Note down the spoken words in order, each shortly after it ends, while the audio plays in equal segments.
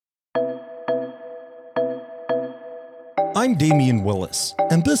I'm Damian Willis,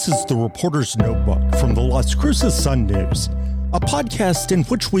 and this is the Reporter's Notebook from the Las Cruces Sun News, a podcast in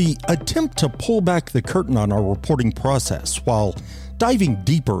which we attempt to pull back the curtain on our reporting process while diving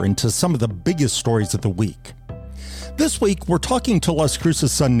deeper into some of the biggest stories of the week. This week, we're talking to Las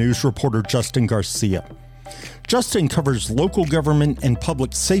Cruces Sun News reporter Justin Garcia. Justin covers local government and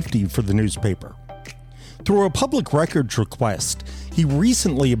public safety for the newspaper. Through a public records request, he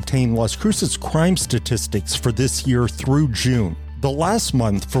recently obtained Las Cruces crime statistics for this year through June, the last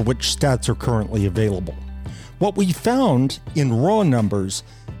month for which stats are currently available. What we found in raw numbers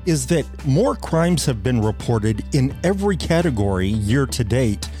is that more crimes have been reported in every category year to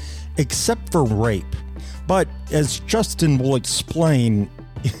date, except for rape. But as Justin will explain,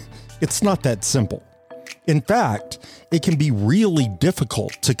 it's not that simple. In fact, it can be really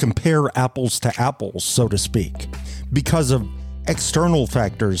difficult to compare apples to apples, so to speak, because of external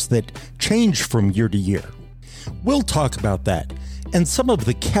factors that change from year to year. We'll talk about that and some of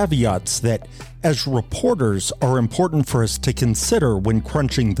the caveats that, as reporters, are important for us to consider when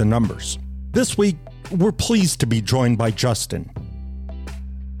crunching the numbers. This week, we're pleased to be joined by Justin.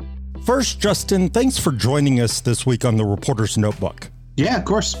 First, Justin, thanks for joining us this week on the Reporter's Notebook. Yeah, of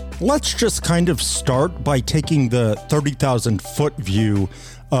course. Let's just kind of start by taking the 30,000-foot view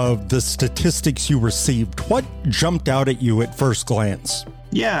of the statistics you received. What jumped out at you at first glance?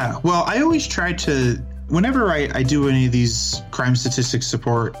 Yeah, well, I always try to, whenever I do any of these crime statistics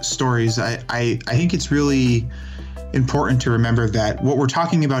support stories, I think it's really important to remember that what we're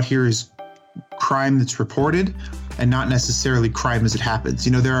talking about here is crime that's reported and not necessarily crime as it happens.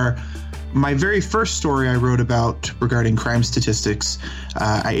 You know, my very first story I wrote about regarding crime statistics,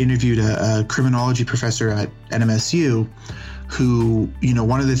 I interviewed a criminology professor at NMSU who, you know,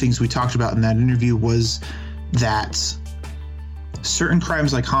 one of the things we talked about in that interview was that certain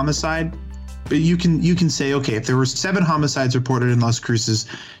crimes like homicide, you can say, okay, if there were 7 homicides reported in Las Cruces,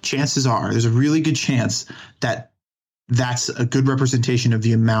 chances are there's a really good chance that that's a good representation of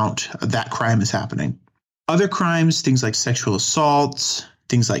the amount of that crime is happening. Other crimes, things like sexual assaults,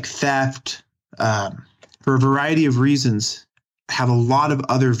 things like theft, for a variety of reasons, have a lot of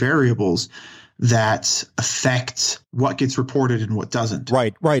other variables that affect what gets reported and what doesn't.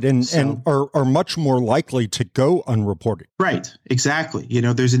 Right. And are much more likely to go unreported. Right, exactly. You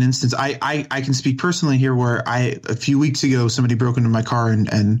know, there's an instance, I can speak personally here where a few weeks ago, somebody broke into my car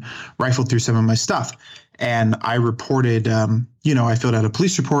and rifled through some of my stuff. And I reported, I filled out a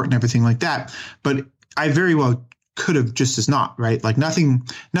police report and everything like that. But I very well could have just as not, right? Like nothing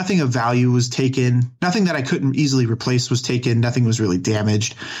of value was taken. Nothing that I couldn't easily replace was taken. Nothing was really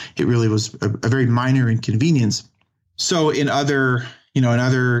damaged. It really was a very minor inconvenience. So in other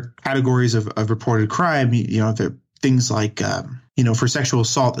categories of reported crime, the things like, for sexual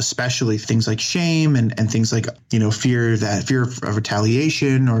assault, especially things like shame and things like, fear of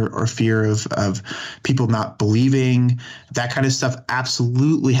retaliation or fear of people not believing, that kind of stuff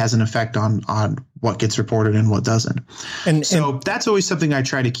absolutely has an effect on what gets reported and what doesn't. And that's always something I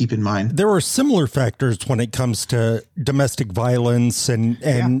try to keep in mind. There are similar factors when it comes to domestic violence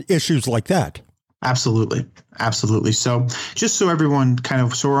and issues like that. Absolutely. So just so everyone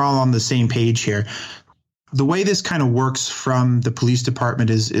so we're all on the same page here. The way this kind of works from the police department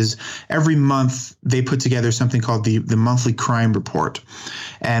is every month they put together something called the monthly crime report.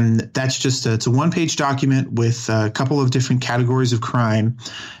 And that's just it's a one-page document with a couple of different categories of crime.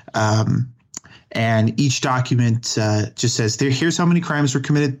 And each document just says, here's how many crimes were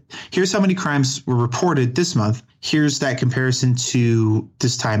committed. Here's how many crimes were reported this month. Here's that comparison to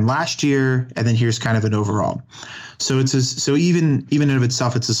this time last year. And then here's kind of an overall. So even in and of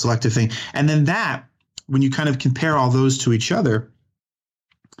itself, it's a selective thing. And then when you kind of compare all those to each other,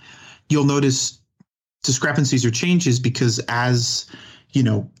 you'll notice discrepancies or changes because as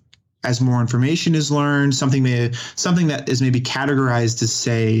more information is learned, something that is maybe categorized as,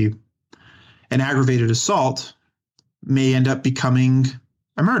 say, an aggravated assault may end up becoming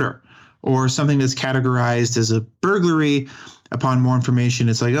a murder, or something that's categorized as a burglary. Upon more information,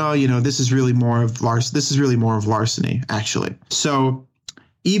 it's like, this is really more of larceny, actually. So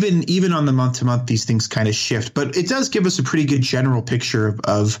even on the month-to-month, these things kind of shift, but it does give us a pretty good general picture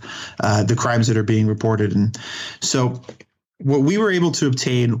of the crimes that are being reported. And so what we were able to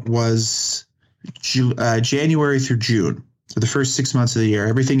obtain was January through June, for the first 6 months of the year.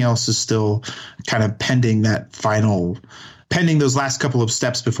 Everything else is still kind of pending those last couple of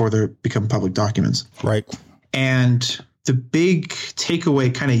steps before they become public documents. Right. And the big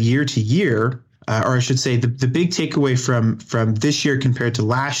takeaway kind of year to year, or I should say the big takeaway from this year compared to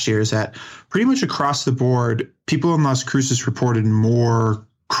last year, is that pretty much across the board, people in Las Cruces reported more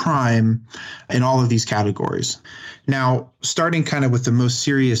crime in all of these categories. Now, starting kind of with the most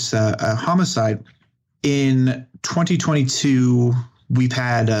serious homicide, in 2022, we've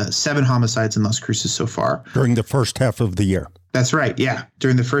had 7 homicides in Las Cruces so far. During the first half of the year. That's right. Yeah.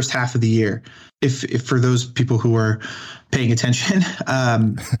 During the first half of the year. If for those people who are paying attention,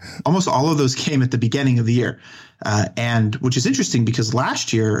 almost all of those came at the beginning of the year. And which is interesting because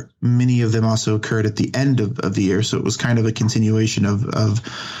last year, many of them also occurred at the end of the year. So it was kind of a continuation of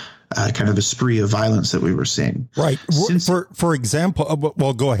kind of a spree of violence that we were seeing. Right. For example,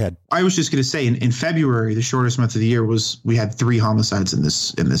 well, go ahead. I was just going to say in February, the shortest month of the year we had 3 homicides in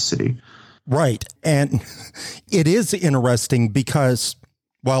this city. Right. And it is interesting because,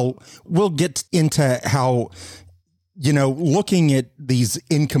 well, we'll get into how, looking at these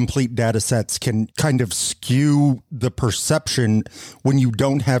incomplete data sets can kind of skew the perception when you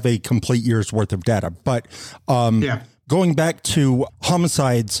don't have a complete year's worth of data. But going back to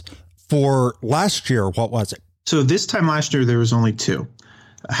homicides for last year, what was it? So this time last year, there was only 2.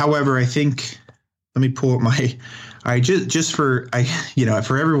 However, I think, let me pull up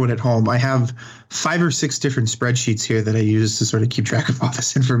for everyone at home, I have 5 or 6 different spreadsheets here that I use to sort of keep track of all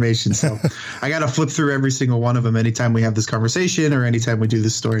this information. So I got to flip through every single one of them anytime we have this conversation or anytime we do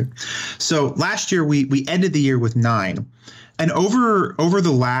this story. So last year we ended the year with 9. And over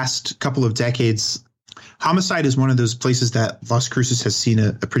the last couple of decades, homicide is one of those places that Las Cruces has seen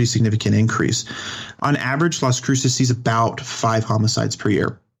a pretty significant increase. On average, Las Cruces sees about 5 homicides per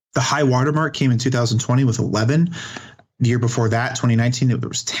year. The high watermark came in 2020 with 11. The year before that, 2019, it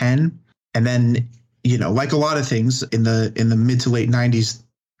was 10. And then, like a lot of things in the mid to late 90s,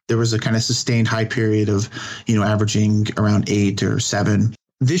 there was a kind of sustained high period of, averaging around 8 or 7.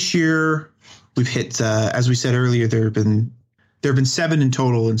 This year, we've hit, as we said earlier, there have been 7 in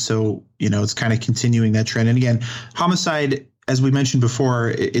total. And so, it's kind of continuing that trend. And again, homicide, as we mentioned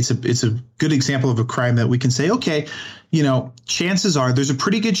before, it's a good example of a crime that we can say, okay, chances are there's a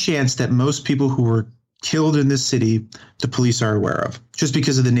pretty good chance that most people who were killed in this city, the police are aware of just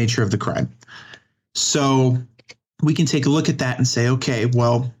because of the nature of the crime. So we can take a look at that and say, okay,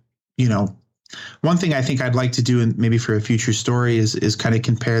 well, one thing I think I'd like to do, and maybe for a future story, is kind of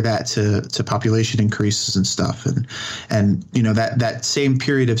compare that to population increases and stuff. And that same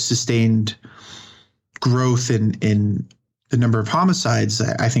period of sustained growth in the number of homicides,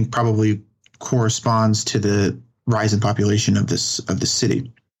 I think probably corresponds to the rise in population of this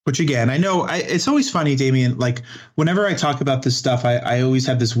city. Which again, I know it's always funny, Damien, like whenever I talk about this stuff, I always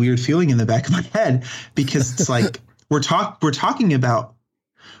have this weird feeling in the back of my head because it's like we're talking about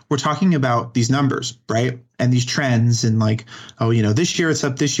these numbers, right? And these trends and like, this year it's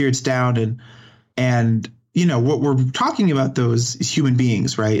up, this year it's down. And what we're talking about those is human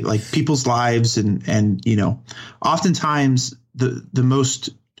beings, right? Like people's lives and oftentimes the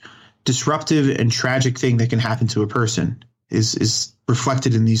most disruptive and tragic thing that can happen to a person is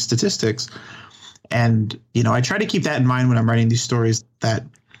reflected in these statistics. And, I try to keep that in mind when I'm writing these stories, that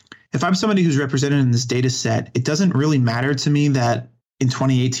if I'm somebody who's represented in this data set, it doesn't really matter to me that in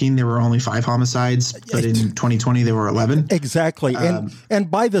 2018, there were only 5 homicides, but in 2020, there were 11. Exactly. And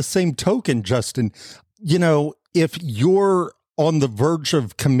by the same token, Justin, if you're on the verge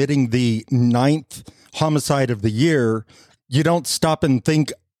of committing the 9th homicide of the year, you don't stop and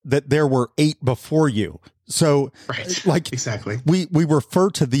think that there were 8 before you. So right. Exactly. We refer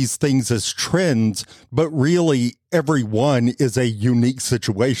to these things as trends, but really every one is a unique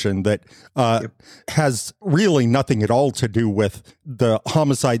situation that has really nothing at all to do with the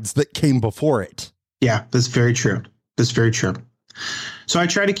homicides that came before it. Yeah, that's very true. That's very true. So I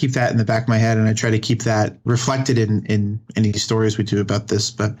try to keep that in the back of my head, and I try to keep that reflected in any stories we do about this.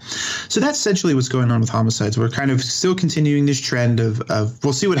 But so that's essentially what's going on with homicides. We're kind of still continuing this trend of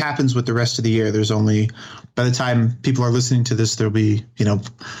we'll see what happens with the rest of the year. There's only, by the time people are listening to this, there'll be,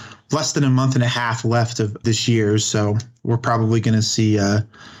 less than a month and a half left of this year. So we're probably going to see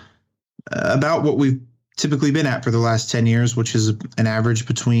about what we've typically been at for the last 10 years, which is an average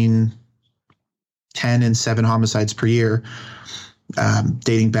between 10 and 7 homicides per year.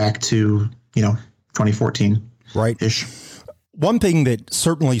 Dating back to, 2014. Right-ish. One thing that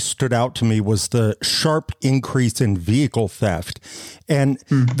certainly stood out to me was the sharp increase in vehicle theft. And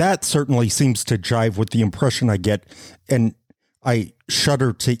that certainly seems to jive with the impression I get, and I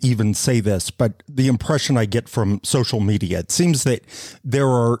shudder to even say this, but the impression I get from social media. It seems that there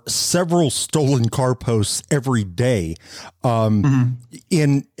are several stolen car posts every day.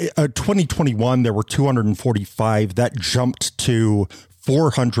 In 2021, there were 245. That jumped to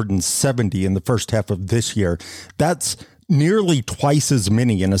 470 in the first half of this year. That's nearly twice as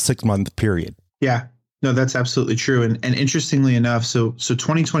many in a 6-month period. Yeah. No, that's absolutely true. And interestingly enough, so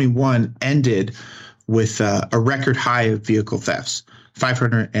 2021 ended with a record high of vehicle thefts,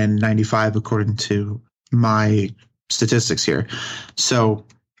 595 according to my statistics here. So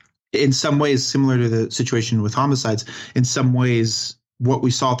in some ways, similar to the situation with homicides, in some ways, what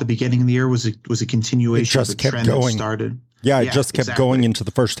we saw at the beginning of the year was a continuation of the trend that started. Yeah, it just kept going into the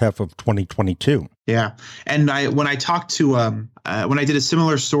first half of 2022. Yeah, and when I talked to when I did a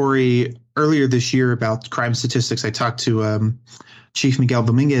similar story earlier this year about crime statistics, I talked to Chief Miguel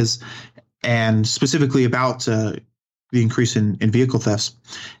Dominguez, and specifically about the increase in vehicle thefts.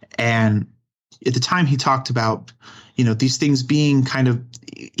 And at the time, he talked about these things being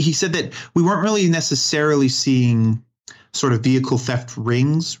he said that we weren't really necessarily seeing sort of vehicle theft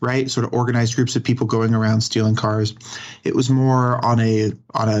rings, right? Sort of organized groups of people going around stealing cars. It was more on a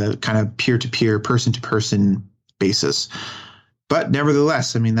kind of peer-to-peer, person-to-person basis. But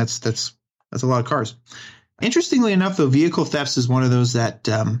nevertheless, I mean, that's a lot of cars. Interestingly enough, though, vehicle thefts is one of those that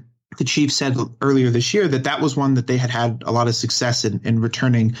the chief said earlier this year that was one that they had a lot of success in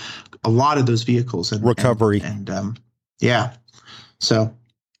returning a lot of those vehicles and recovery. Yeah. So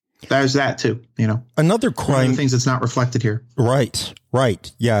there's that too, Another crime. One of the things that's not reflected here. Right.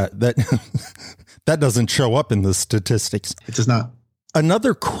 Yeah. That doesn't show up in the statistics. It does not.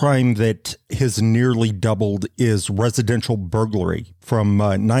 Another crime that has nearly doubled is residential burglary, from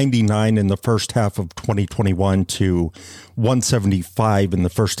 99 in the first half of 2021 to 175 in the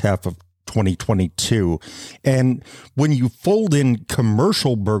first half of 2022. And when you fold in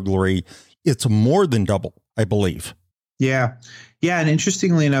commercial burglary, it's more than double, I believe. Yeah. And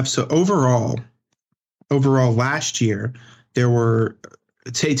interestingly enough, so overall last year, there were,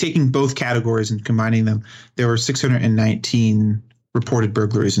 taking both categories and combining them, there were 619 reported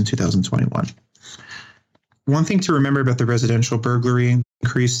burglaries in 2021. One thing to remember about the residential burglary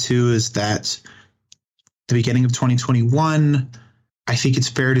increase too is that the beginning of 2021, I think it's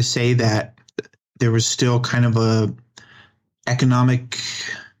fair to say that there was still kind of a economic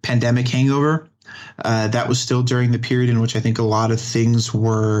pandemic hangover. That was still during the period in which I think a lot of things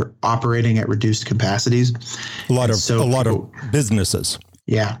were operating at reduced capacities. A lot of businesses.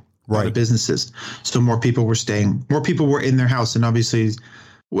 Yeah. A lot of businesses. So more people were in their house. And obviously,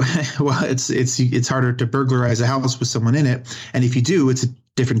 well, it's harder to burglarize a house with someone in it. And if you do, it's a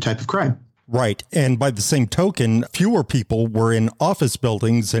different type of crime. Right. And by the same token, fewer people were in office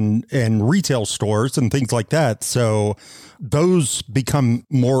buildings and retail stores and things like that. So those become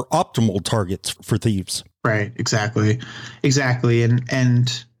more optimal targets for thieves. Right. Exactly.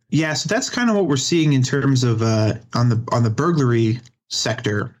 And yeah, so that's kind of what we're seeing in terms of on the burglary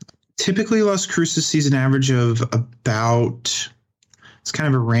sector. Typically, Las Cruces sees an average of about, it's kind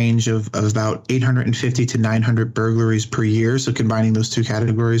of a range of about 850 to 900 burglaries per year. So combining those two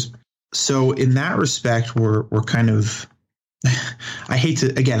categories. So in that respect, we're kind of, I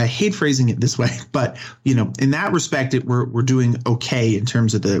hate phrasing it this way, but in that respect, we're doing okay in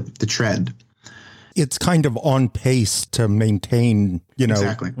terms of the trend. It's kind of on pace to maintain,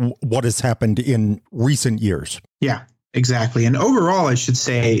 exactly what has happened in recent years. Yeah, exactly. And overall, I should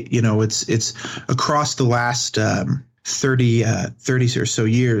say, it's across the last 30 or so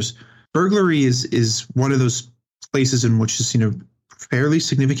years, burglary is one of those places in which has seen a fairly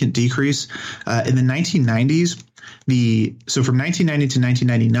significant decrease. In the 1990s, from 1990 to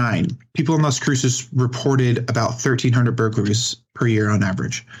 1999, people in Las Cruces reported about 1,300 burglaries per year on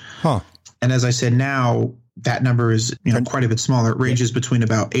average. Huh. And as I said, now that number is quite a bit smaller. It ranges between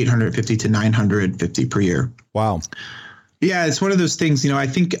about 850 to 950 per year. Wow. Yeah, it's one of those things. I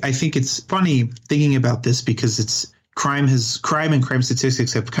think it's funny thinking about this because crime and crime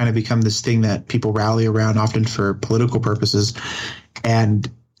statistics have kind of become this thing that people rally around, often for political purposes. And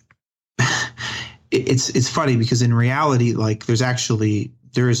it's funny because in reality, like there's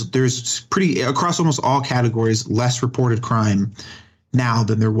pretty across almost all categories less reported crime now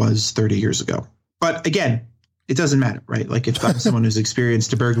than there was 30 years ago. But again, it doesn't matter, right? Like if I'm someone who's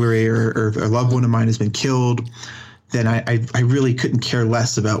experienced a burglary or a loved one of mine has been killed, then I really couldn't care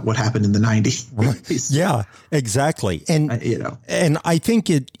less about what happened in the 90s. Right. Yeah, exactly. And and I think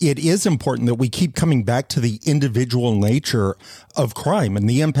it is important that we keep coming back to the individual nature of crime and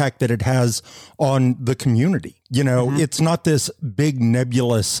the impact that it has on the community. It's not this big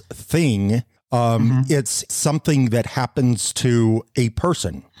nebulous thing. It's something that happens to a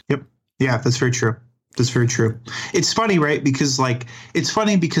person. Yep. Yeah, that's very true. It's funny, right? Because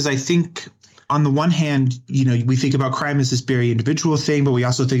I think on the one hand, we think about crime as this very individual thing, but we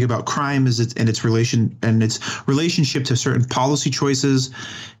also think about crime as its relationship to certain policy choices.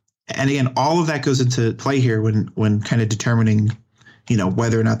 And again, all of that goes into play here when kind of determining,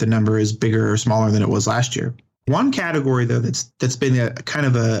 whether or not the number is bigger or smaller than it was last year. One category, though, that's been a kind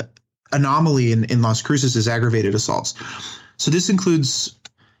of a anomaly in Las Cruces is aggravated assaults. So this includes,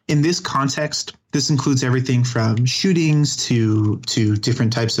 in this context, everything from shootings to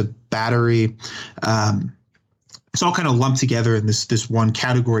different types of battery. It's all kind of lumped together in this one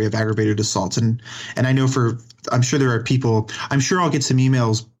category of aggravated assaults. And I know I'm sure there are people, I'm sure I'll get some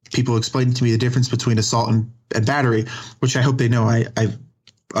emails, people explaining to me the difference between assault and battery, which I hope they know I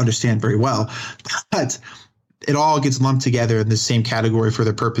understand very well. But it all gets lumped together in the same category for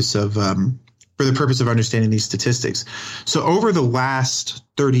the purpose of understanding these statistics. So over the last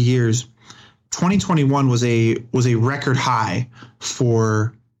 30 years, 2021 was a record high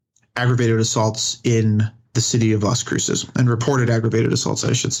for aggravated assaults in the city of Las Cruces, and reported aggravated assaults,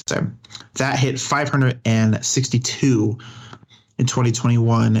 I should say. That hit 562 in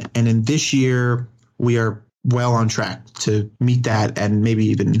 2021. And in this year, we are well on track to meet that and maybe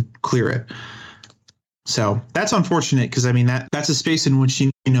even clear it. So that's unfortunate because, I mean, that's a space in which,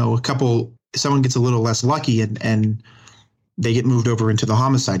 someone gets a little less lucky and they get moved over into the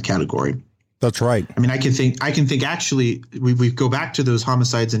homicide category. That's right. I mean, I can think actually, we go back to those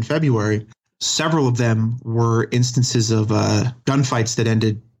homicides in February. Several of them were instances of gunfights that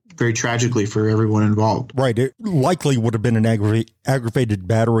ended very tragically for everyone involved. Right. It likely would have been an aggravated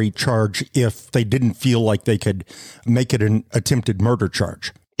battery charge if they didn't feel like they could make it an attempted murder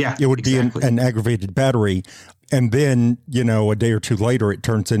charge. Yeah, it would exactly. be an aggravated battery. And then, a day or two later, it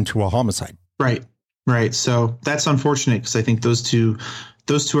turns into a homicide. Right. So that's unfortunate because I think those two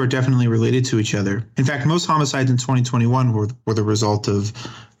are definitely related to each other. In fact, most homicides in 2021 were the result of,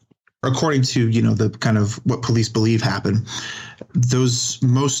 according to, the kind of what police believe happened,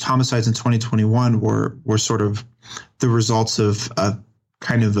 most homicides in 2021 were sort of the results of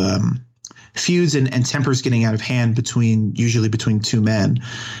kind of feuds and tempers getting out of hand usually between two men.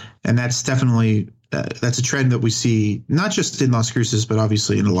 And that's definitely that's a trend that we see not just in Las Cruces, but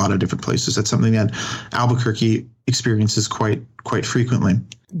obviously in a lot of different places. That's something that Albuquerque experiences quite frequently.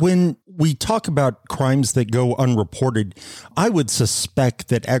 When we talk about crimes that go unreported, I would suspect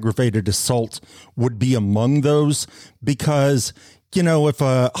that aggravated assault would be among those because, if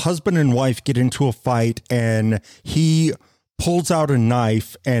a husband and wife get into a fight and he pulls out a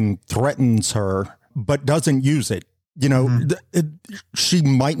knife and threatens her, but doesn't use it, she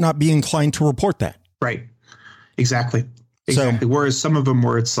might not be inclined to report that. Right. Exactly. So, whereas some of them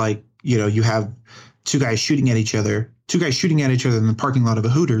where it's like, you have two guys shooting at each other in the parking lot of a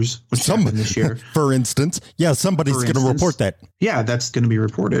Hooters, which happened this year. For instance. Yeah, somebody's going to report that. Yeah, that's going to be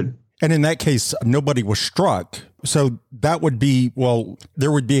reported. And in that case, nobody was struck. So that would be,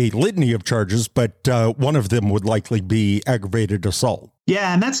 there would be a litany of charges, but one of them would likely be aggravated assault.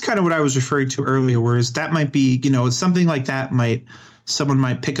 Yeah, and that's kind of what I was referring to earlier, whereas that might be, something like that someone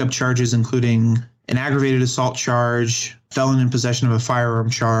might pick up charges, including an aggravated assault charge, felon in possession of a firearm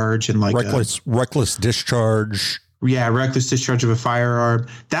charge, and reckless discharge. Yeah, reckless discharge of a firearm.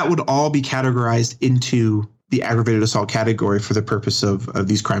 That would all be categorized into the aggravated assault category for the purpose of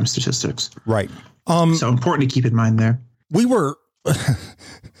these crime statistics. Right. So important to keep in mind there. We were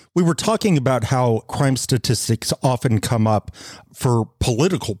talking about how crime statistics often come up for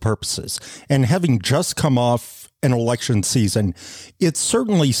political purposes, and having just come off an election season, it's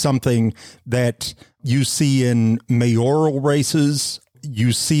certainly something that you see in mayoral races,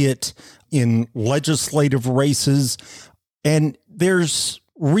 you see it in legislative races, and there's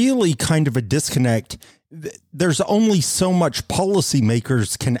really kind of a disconnect. There's only so much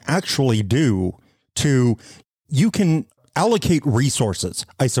policymakers can actually do you can allocate resources,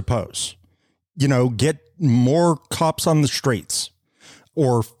 I suppose, get more cops on the streets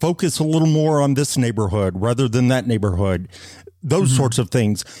or focus a little more on this neighborhood rather than that neighborhood, those sorts of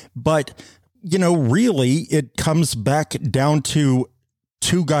things. But, really it comes back down to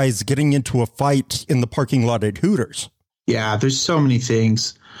two guys getting into a fight in the parking lot at Hooters. Yeah, there's so many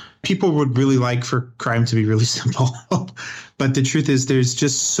things. People would really like for crime to be really simple. But the truth is there's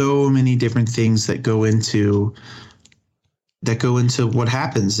just so many different things that go into what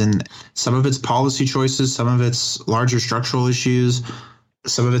happens. And some of it's policy choices, some of it's larger structural issues,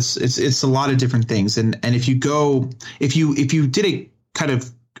 some of it's a lot of different things. And if you did a kind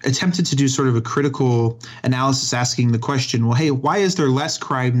of attempted to do sort of a critical analysis asking the question, well, hey, why is there less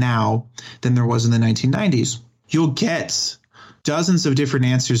crime now than there was in the 1990s? You'll get dozens of different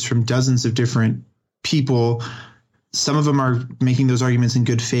answers from dozens of different people. Some of them are making those arguments in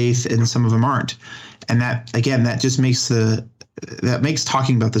good faith and some of them aren't. And that just makes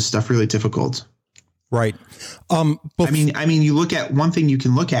talking about this stuff really difficult. Right. You look at one thing you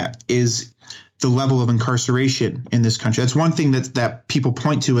can look at is the level of incarceration in this country. That's one thing that people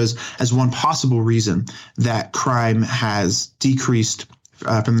point to as one possible reason that crime has decreased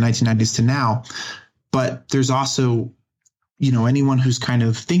from the 1990s to now. But there's also, anyone who's kind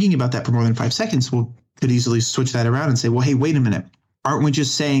of thinking about that for more than 5 seconds could easily switch that around and say, well, hey, wait a minute. Aren't we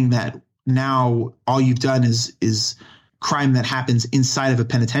just saying that now all you've done is crime that happens inside of a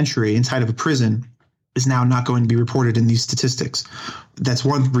penitentiary, inside of a prison, is now not going to be reported in these statistics? That's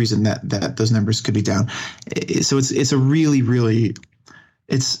one reason that those numbers could be down. So it's a really, really,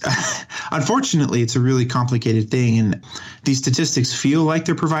 unfortunately, it's a really complicated thing. And these statistics feel like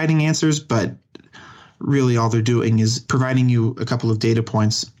they're providing answers, but really all they're doing is providing you a couple of data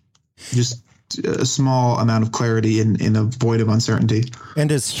points, just a small amount of clarity in a void of uncertainty.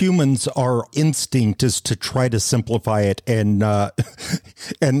 And as humans, our instinct is to try to simplify it and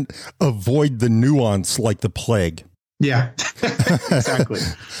avoid the nuance like the plague. Yeah, exactly.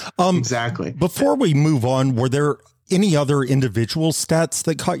 Exactly. Before we move on, were there any other individual stats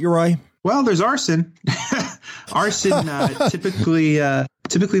that caught your eye? Well, there's arson. Arson, typically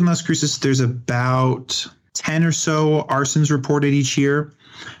in Las Cruces, there's about 10 or so arsons reported each year,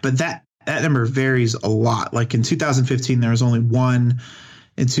 but that number varies a lot. Like in 2015, there was only 1.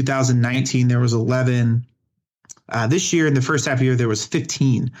 In 2019, there was 11. This year, in the first half of the year, there was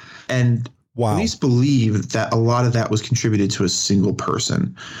 15. And police believe that a lot of that was contributed to a single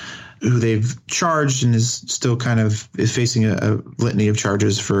person who they've charged and is still kind of facing a litany of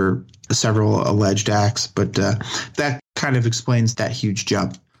charges for several alleged acts. But that kind of explains that huge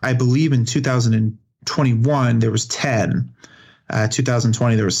jump. I believe in 2021, there was 10.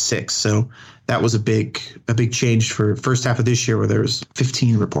 2020, there was 6. So that was a big change for first half of this year where there was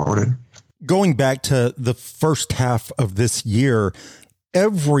 15 reported. Going back to the first half of this year,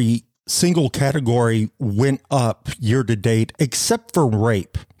 every single category went up year to date, except for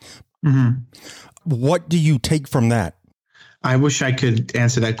rape. Mm-hmm. What do you take from that? I wish I could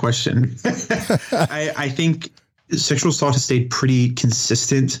answer that question. I think sexual assault has stayed pretty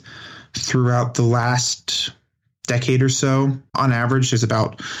consistent throughout the last decade or so. On average, there's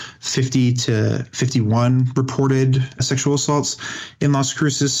about 50 to 51 reported sexual assaults in Las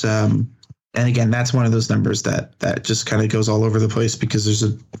Cruces. And again, that's one of those numbers that just kind of goes all over the place because there's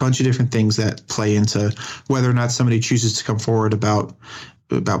a bunch of different things that play into whether or not somebody chooses to come forward about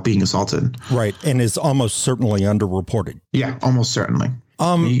being assaulted. Right. And is almost certainly underreported. Yeah, almost certainly.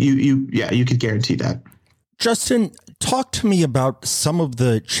 You could guarantee that. Justin, talk to me about some of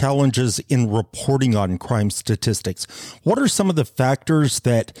the challenges in reporting on crime statistics. What are some of the factors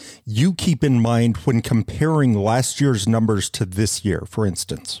that you keep in mind when comparing last year's numbers to this year, for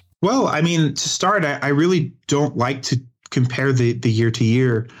instance? Well, I mean, to start, I really don't like to compare the year to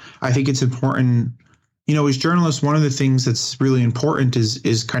year. I think it's important, as journalists, one of the things that's really important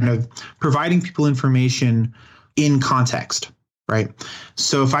is kind of providing people information in context. Right.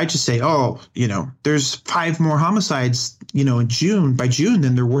 So if I just say, there's 5 more homicides, by June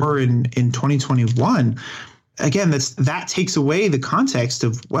than there were in 2021. Again, that takes away the context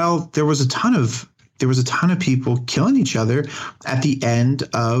of, there was a ton of people killing each other at the end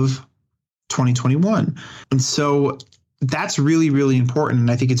of 2021. And so that's really, really important.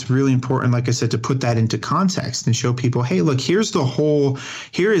 And I think it's really important, like I said, to put that into context and show people, hey, look, here is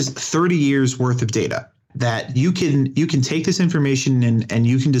 30 years worth of data that you can take this information and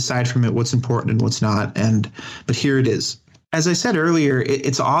you can decide from it what's important and what's not. But here it is. As I said earlier,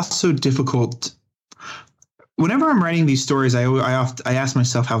 it's also difficult. Whenever I'm writing these stories, I ask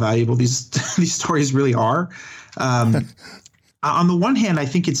myself how valuable these stories really are. On the one hand, I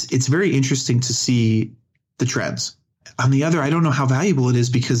think it's very interesting to see the trends. On the other, I don't know how valuable it is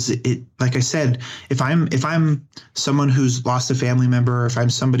because like I said, if I'm someone who's lost a family member, if I'm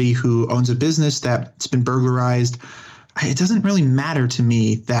somebody who owns a business that's been burglarized, it doesn't really matter to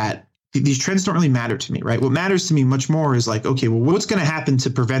me that these trends don't really matter to me, right? What matters to me much more is like, okay, well, what's going to happen to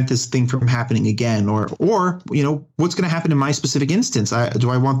prevent this thing from happening again? Or what's going to happen in my specific instance? Do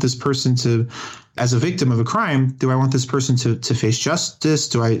I want this person to, as a victim of a crime, do I want this person to face justice?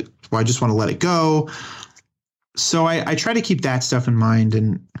 Do I just want to let it go? So I try to keep that stuff in mind,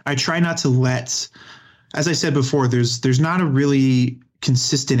 and I try not to let, as I said before, there's not a really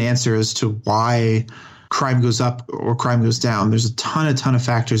consistent answer as to why crime goes up or crime goes down. There's a ton of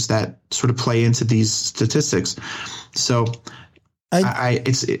factors that sort of play into these statistics. So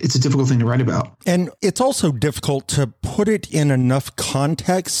it's a difficult thing to write about. And it's also difficult to put it in enough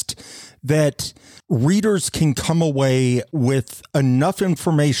context that readers can come away with enough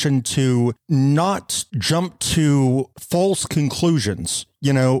information to not jump to false conclusions.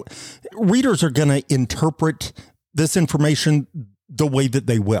 Readers are going to interpret this information the way that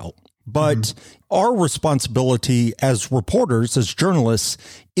they will. But our responsibility as reporters, as journalists,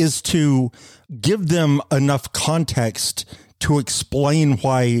 is to give them enough context to explain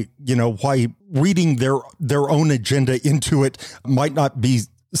why reading their own agenda into it might not be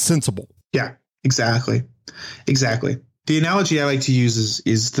sensible. Yeah, exactly. The analogy I like to use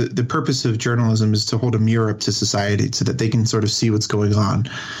is the purpose of journalism is to hold a mirror up to society so that they can sort of see what's going on,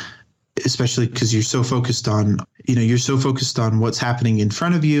 especially because you're so focused on what's happening in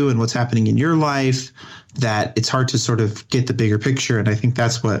front of you and what's happening in your life that it's hard to sort of get the bigger picture. And I think I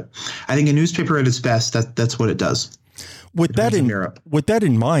think a newspaper at its best, that's what it does. With that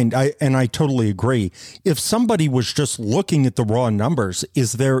in mind, I totally agree. If somebody was just looking at the raw numbers,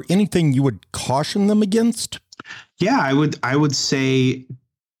 is there anything you would caution them against? Yeah, I would say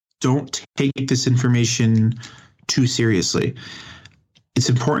don't take this information too seriously. It's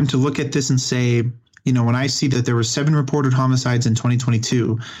important to look at this and say, when I see that there were 7 reported homicides in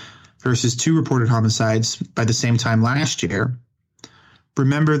 2022 versus 2 reported homicides by the same time last year,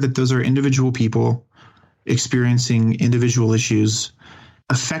 remember that those are individual people experiencing individual issues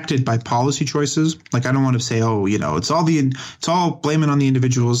affected by policy choices. Like, I don't want to say, it's all blaming on the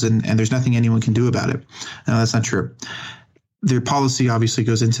individuals and there's nothing anyone can do about it. No, that's not true. Their policy obviously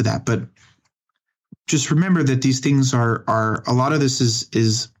goes into that, but just remember that these things are a lot of this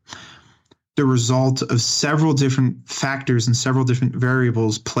is the result of several different factors and several different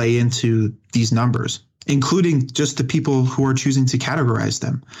variables play into these numbers, including just the people who are choosing to categorize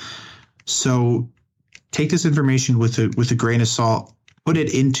them. So take this information with a grain of salt, put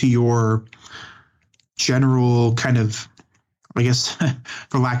it into your general kind of, I guess,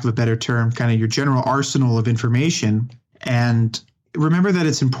 for lack of a better term, kind of your general arsenal of information. And remember that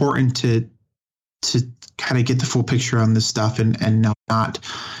it's important to kind of get the full picture on this stuff and not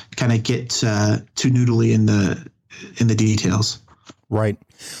kind of get too noodly in the details. Right.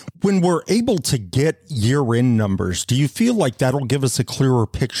 When we're able to get year-end numbers, do you feel like that'll give us a clearer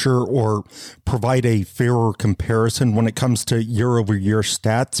picture or provide a fairer comparison when it comes to year-over-year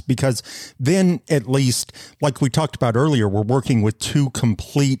stats? Because then, at least, like we talked about earlier, we're working with 2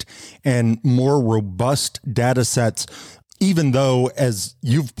 complete and more robust data sets, even though, as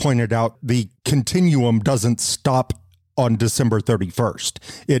you've pointed out, the continuum doesn't stop on December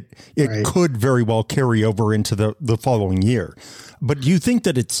 31st. It right. Could very well carry over into the following year. But do you think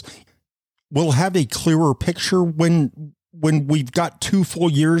that we'll have a clearer picture when we've got 2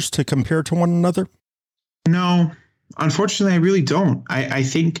 full years to compare to one another? No, unfortunately, I really don't. I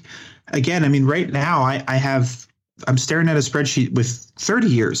think, again, right now I'm staring at a spreadsheet with 30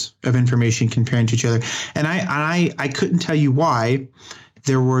 years of information comparing to each other. And I couldn't tell you why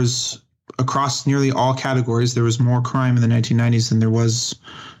there was, across nearly all categories, there was more crime in the 1990s than there was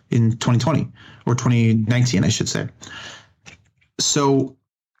in 2020 or 2019, I should say. So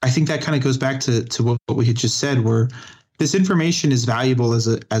I think that kind of goes back to what we had just said, where this information is valuable as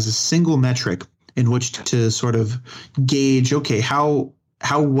a single metric in which to sort of gauge, okay, how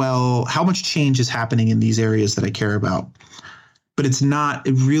much change is happening in these areas that I care about. But it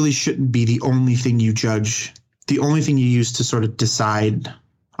really shouldn't be the only thing you judge, the only thing you use to sort of decide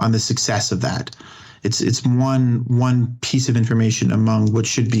on the success of that. It's one piece of information among what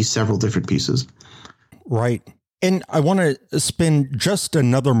should be several different pieces. Right. And I want to spend just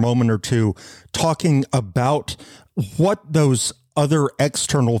another moment or two talking about what those other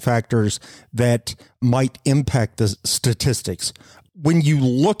external factors that might impact the statistics. When you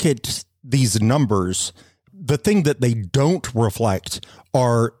look at these numbers, the thing that they don't reflect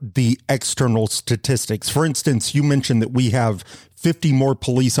are the external statistics. For instance, you mentioned that we have 50 more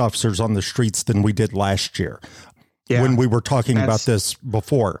police officers on the streets than we did last year. Yeah, when we were talking about this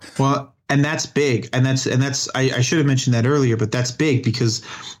before. Well, and that's big. And that's I should have mentioned that earlier, but that's big because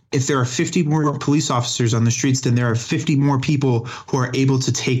if there are 50 more police officers on the streets, then there are 50 more people who are able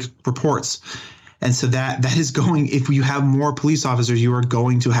to take reports. And so that is going, if you have more police officers, you are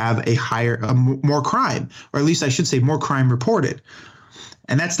going to have more crime, or at least I should say more crime reported.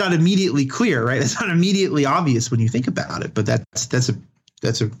 And that's not immediately clear, right? That's not immediately obvious when you think about it, but that's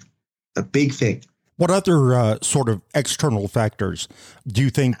a big thing. What other sort of external factors do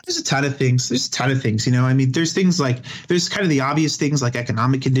you think? There's a ton of things. There's there's kind of the obvious things like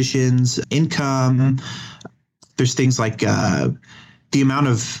economic conditions, income. There's things like the amount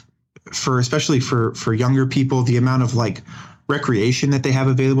of, especially for younger people, the amount of like recreation that they have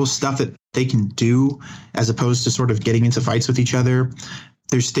available, stuff that they can do as opposed to sort of getting into fights with each other.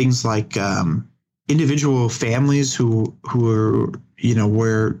 There's things like individual families who are,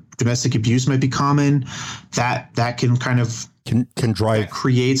 where domestic abuse might be common, that can kind of can drive,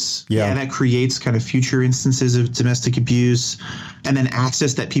 that creates kind of future instances of domestic abuse, and then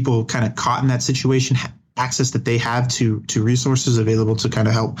access that people kind of caught in that situation, access that they have to resources available to kind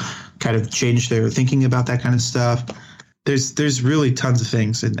of help kind of change their thinking about that kind of stuff. There's really tons of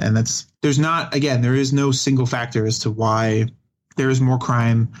things. And there is no single factor as to why there is more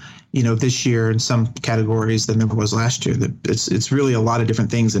crime, this year in some categories than there was last year. It's really a lot of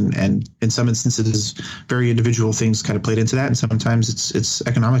different things. And in some instances, very individual things kind of played into that. And sometimes it's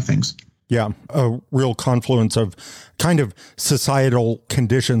economic things. Yeah. A real confluence of kind of societal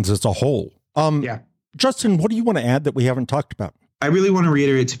conditions as a whole. Justin, what do you want to add that we haven't talked about? I really want to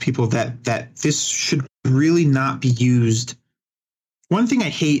reiterate to people that this should really not be used. One thing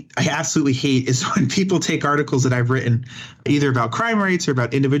I absolutely hate, is when people take articles that I've written either about crime rates or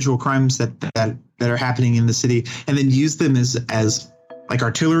about individual crimes that are happening in the city, and then use them as like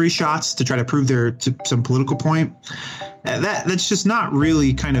artillery shots to try to prove some political point. That's just not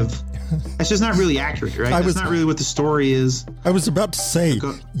really that's just not really accurate, right? That's not really what the story is. I was about to say,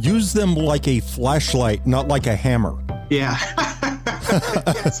 use them like a flashlight, not like a hammer. Yeah.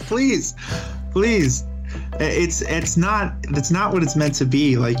 Yes, please. It's not what it's meant to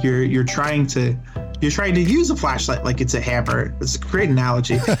be. Like you're trying to use a flashlight like it's a hammer. It's a great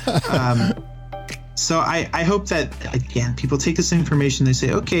analogy. So I hope that, again, people take this information, they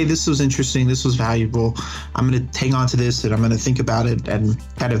say, okay, this was interesting, this was valuable, I'm going to hang on to this and I'm going to think about it and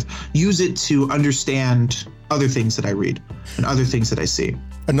kind of use it to understand other things that I read and other things that I see.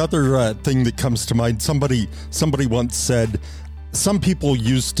 Another thing that comes to mind, somebody once said, some people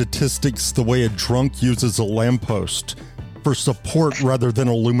use statistics the way a drunk uses a lamppost, for support rather than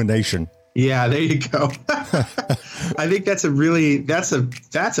illumination. Yeah, there you go. I think that's a great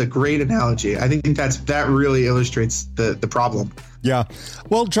analogy. I think that really illustrates the problem. Yeah.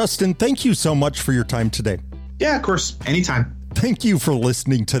 Well, Justin, thank you so much for your time today. Yeah, of course. Anytime. Thank you for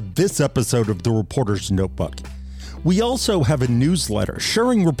listening to this episode of The Reporter's Notebook. We also have a newsletter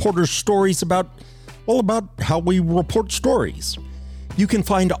sharing reporters' stories about how we report stories. You can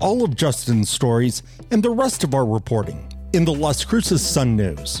find all of Justin's stories and the rest of our reporting in the Las Cruces Sun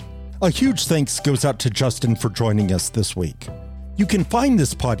News. A huge thanks goes out to Justin for joining us this week. You can find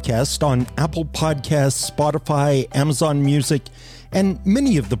this podcast on Apple Podcasts, Spotify, Amazon Music, and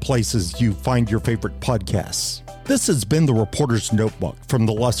many of the places you find your favorite podcasts. This has been the Reporter's Notebook from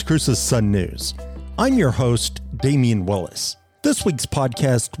the Las Cruces Sun News. I'm your host, Damian Willis. This week's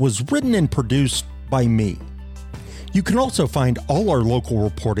podcast was written and produced by me. You can also find all our local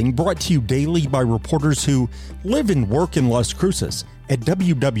reporting brought to you daily by reporters who live and work in Las Cruces at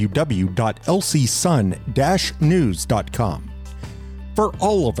www.lcsun-news.com. For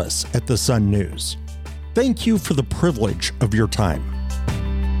all of us at the Sun News, thank you for the privilege of your time.